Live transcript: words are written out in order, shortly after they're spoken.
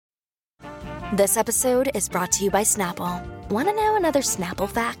This episode is brought to you by Snapple. Want to know another Snapple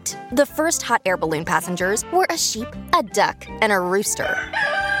fact? The first hot air balloon passengers were a sheep, a duck, and a rooster.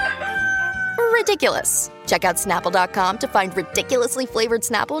 Ridiculous. Check out Snapple.com to find ridiculously flavored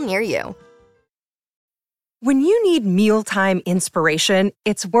Snapple near you. When you need mealtime inspiration,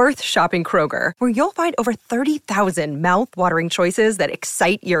 it's worth shopping Kroger, where you'll find over 30,000 mouth-watering choices that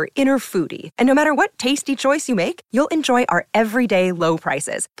excite your inner foodie. And no matter what tasty choice you make, you'll enjoy our everyday low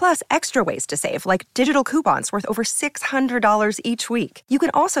prices, plus extra ways to save, like digital coupons worth over $600 each week. You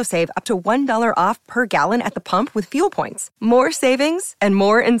can also save up to $1 off per gallon at the pump with fuel points. More savings and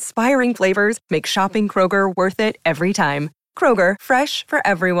more inspiring flavors make shopping Kroger worth it every time. Kroger, fresh for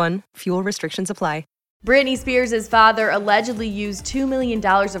everyone. Fuel restrictions apply. Britney Spears' father allegedly used $2 million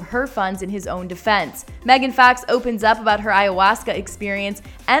of her funds in his own defense. Megan Fox opens up about her ayahuasca experience,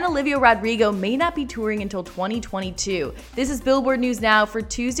 and Olivia Rodrigo may not be touring until 2022. This is Billboard News Now for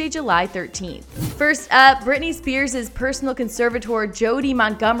Tuesday, July 13th. First up, Britney Spears' personal conservator Jody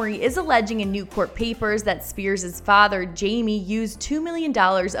Montgomery is alleging in new court papers that Spears' father, Jamie, used $2 million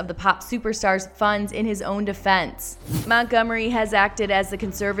of the pop superstar's funds in his own defense. Montgomery has acted as the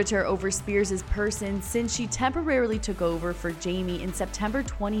conservator over Spears' person since she temporarily took over for Jamie in September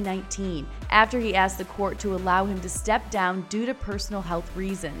 2019, after he asked the court to allow him to step down due to personal health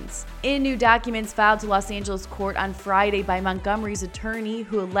reasons. In new documents filed to Los Angeles court on Friday by Montgomery's attorney,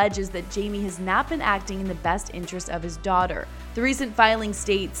 who alleges that Jamie has not been acting in the best interest of his daughter. The recent filing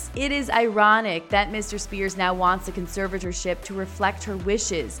states, "It is ironic that Mr. Spears now wants the conservatorship to reflect her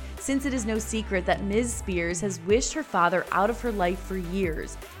wishes, since it is no secret that Ms. Spears has wished her father out of her life for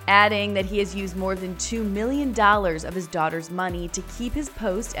years," adding that he has used more than $2 million of his daughter's money to keep his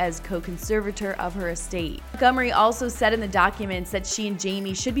post as co-conservator of her estate. Montgomery also said in the documents that she and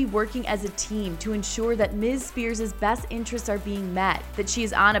Jamie should be working as a team to ensure that Ms. Spears' best interests are being met, that she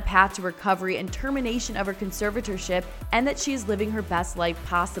is on a path to recovery and termination of her conservatorship, and that she is living her best life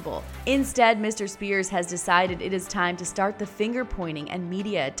possible. Instead, Mr. Spears has decided it is time to start the finger-pointing and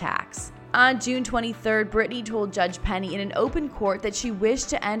media attacks. On June 23rd, Britney told Judge Penny in an open court that she wished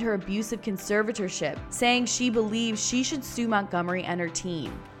to end her abusive conservatorship, saying she believes she should sue Montgomery and her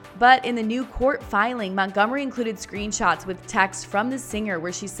team. But in the new court filing, Montgomery included screenshots with text from the singer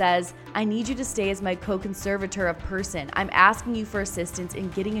where she says, "I need you to stay as my co-conservator of person. I'm asking you for assistance in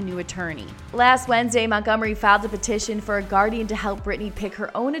getting a new attorney." Last Wednesday, Montgomery filed a petition for a guardian to help Britney pick her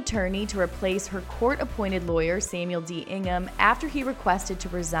own attorney to replace her court-appointed lawyer, Samuel D. Ingham, after he requested to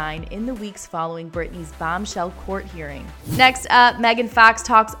resign in the weeks following Britney's bombshell court hearing. Next up, Megan Fox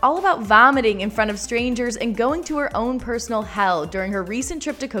talks all about vomiting in front of strangers and going to her own personal hell during her recent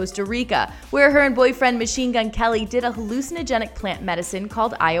trip to Costa Rica, where her and boyfriend Machine Gun Kelly did a hallucinogenic plant medicine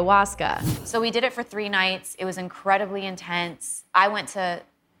called ayahuasca. So we did it for 3 nights. It was incredibly intense.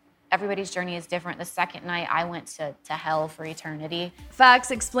 Everybody's journey is different. The second night, I went to hell for eternity. Fox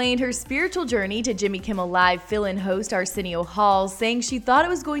explained her spiritual journey to Jimmy Kimmel Live fill-in host Arsenio Hall, saying she thought it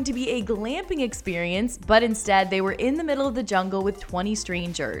was going to be a glamping experience, but instead they were in the middle of the jungle with 20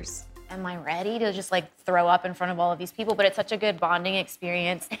 strangers. Am I ready to just throw up in front of all of these people? But it's such a good bonding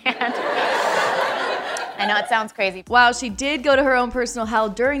experience. And I know it sounds crazy. While she did go to her own personal hell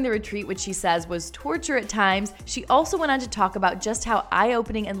during the retreat, which she says was torture at times, she also went on to talk about just how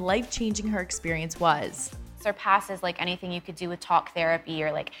eye-opening and life-changing her experience was. Surpasses anything you could do with talk therapy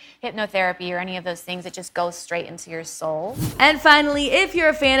or hypnotherapy or any of those things. It just goes straight into your soul. And finally, if you're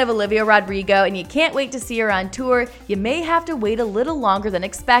a fan of Olivia Rodrigo and you can't wait to see her on tour, you may have to wait a little longer than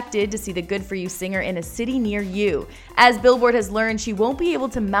expected to see the Good For You singer in a city near you. As Billboard has learned, she won't be able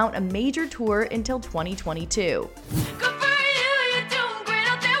to mount a major tour until 2022.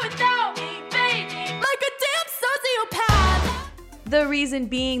 The reason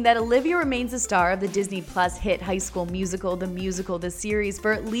being that Olivia remains the star of the Disney Plus hit High School Musical, the series,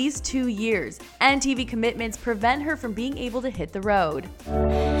 for at least 2 years, and TV commitments prevent her from being able to hit the road.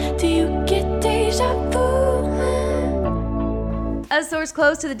 Do you get deja vu? A source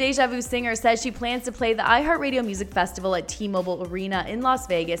close to the Deja Vu singer says she plans to play the iHeartRadio Music Festival at T-Mobile Arena in Las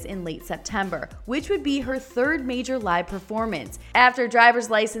Vegas in late September, which would be her 3rd major live performance, after Driver's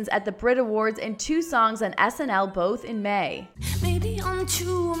License at the Brit Awards and 2 songs on SNL, both in May. Maybe I'm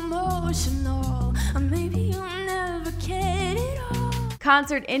too emotional, or maybe you'll never get it all.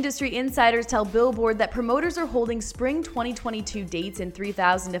 Concert industry insiders tell Billboard that promoters are holding spring 2022 dates in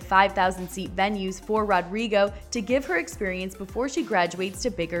 3,000 to 5,000 seat venues for Rodrigo to give her experience before she graduates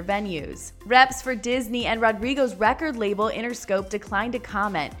to bigger venues. Reps for Disney and Rodrigo's record label Interscope declined to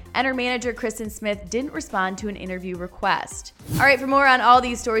comment, and her manager Kristen Smith didn't respond to an interview request. All right, for more on all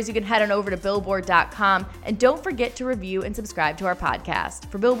these stories, you can head on over to Billboard.com, and don't forget to review and subscribe to our podcast.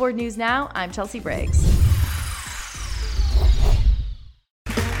 For Billboard News Now, I'm Chelsea Briggs.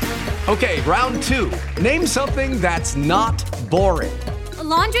 Okay, round two. Name something that's not boring. A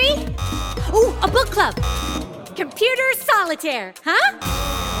laundry? Ooh, a book club. Computer solitaire, huh?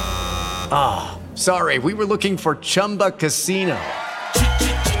 Sorry, we were looking for Chumba Casino.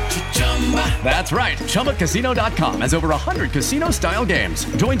 That's right. ChumbaCasino.com has over 100 casino-style games.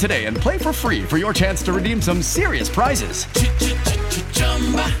 Join today and play for free for your chance to redeem some serious prizes.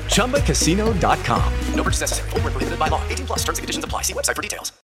 ChumbaCasino.com. No purchase necessary. Void where prohibited by law. 18+ terms and conditions apply. See website for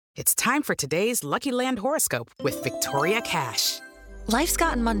details. It's time for today's Lucky Land horoscope with Victoria Cash. Life's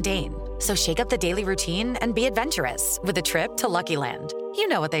gotten mundane, so shake up the daily routine and be adventurous with a trip to Lucky Land. You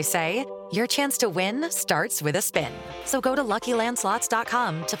know what they say, your chance to win starts with a spin. So go to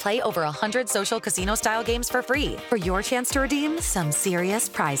LuckyLandSlots.com to play over 100 social casino-style games for free for your chance to redeem some serious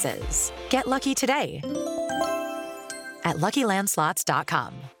prizes. Get lucky today at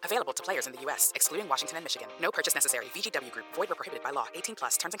LuckyLandSlots.com. Available to players in the U.S., excluding Washington and Michigan. No purchase necessary. VGW Group. Void where prohibited by law.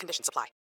 18+ terms and conditions apply.